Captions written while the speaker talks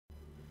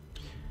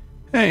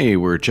Hey,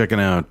 we're checking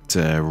out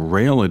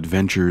Rail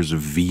Adventures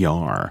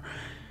VR.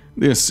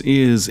 This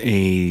is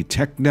a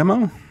tech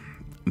demo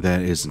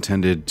that is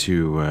intended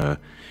to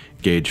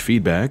gauge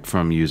feedback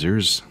from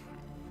users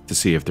to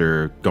see if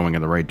they're going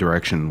in the right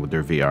direction with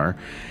their VR.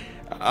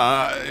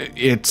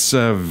 It's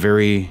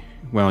very,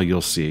 well,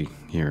 you'll see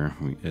here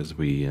as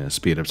we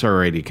speed up. It's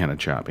already kind of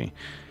choppy.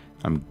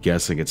 I'm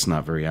guessing it's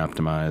not very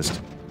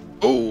optimized.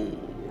 Oh,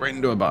 right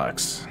into a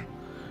box.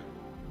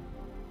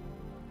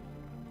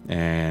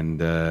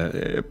 And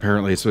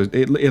apparently, so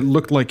it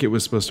looked like it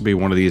was supposed to be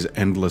one of these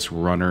endless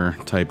runner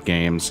type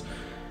games.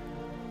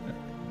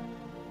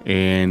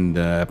 And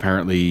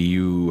apparently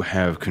you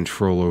have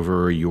control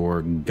over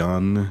your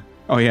gun.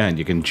 Oh yeah, and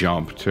you can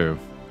jump too.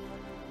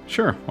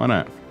 Sure, why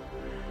not?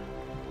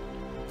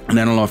 And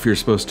I don't know if you're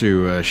supposed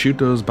to shoot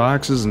those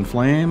boxes in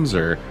flames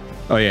or...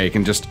 Oh yeah, you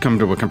can just come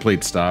to a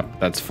complete stop.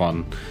 That's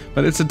fun.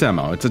 But it's a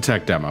demo. It's a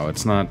tech demo.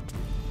 It's not...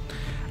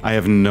 I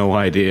have no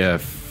idea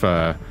if...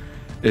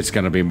 it's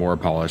going to be more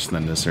polished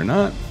than this or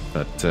not,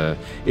 but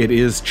it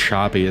is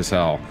choppy as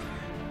hell.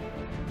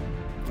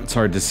 It's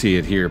hard to see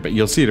it here, but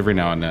you'll see it every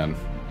now and then.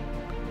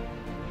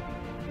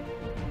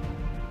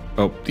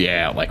 Oh,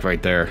 yeah, like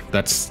right there.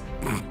 That's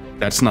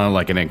not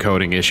like an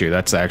encoding issue.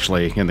 That's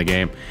actually in the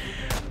game.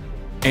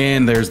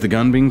 And there's the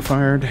gun being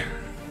fired.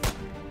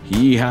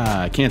 Yeehaw,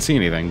 I can't see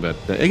anything, but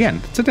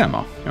again, it's a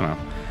demo, you know.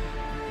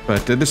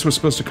 But this was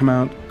supposed to come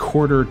out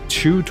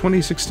Q2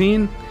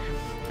 2016.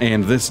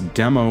 And this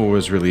demo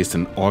was released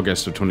in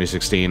August of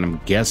 2016.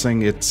 I'm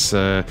guessing it's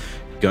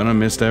gonna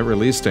miss that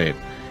release date.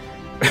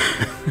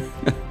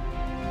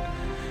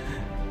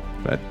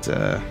 But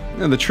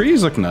the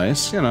trees look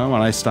nice, you know,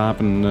 when I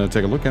stop and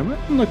take a look at them,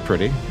 they look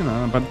pretty, you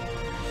know, but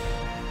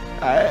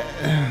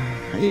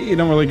you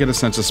don't really get a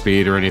sense of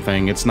speed or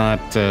anything. It's not,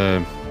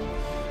 oh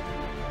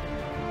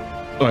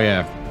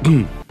yeah,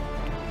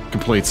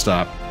 complete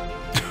stop.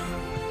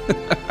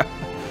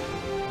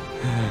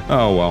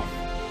 Oh well.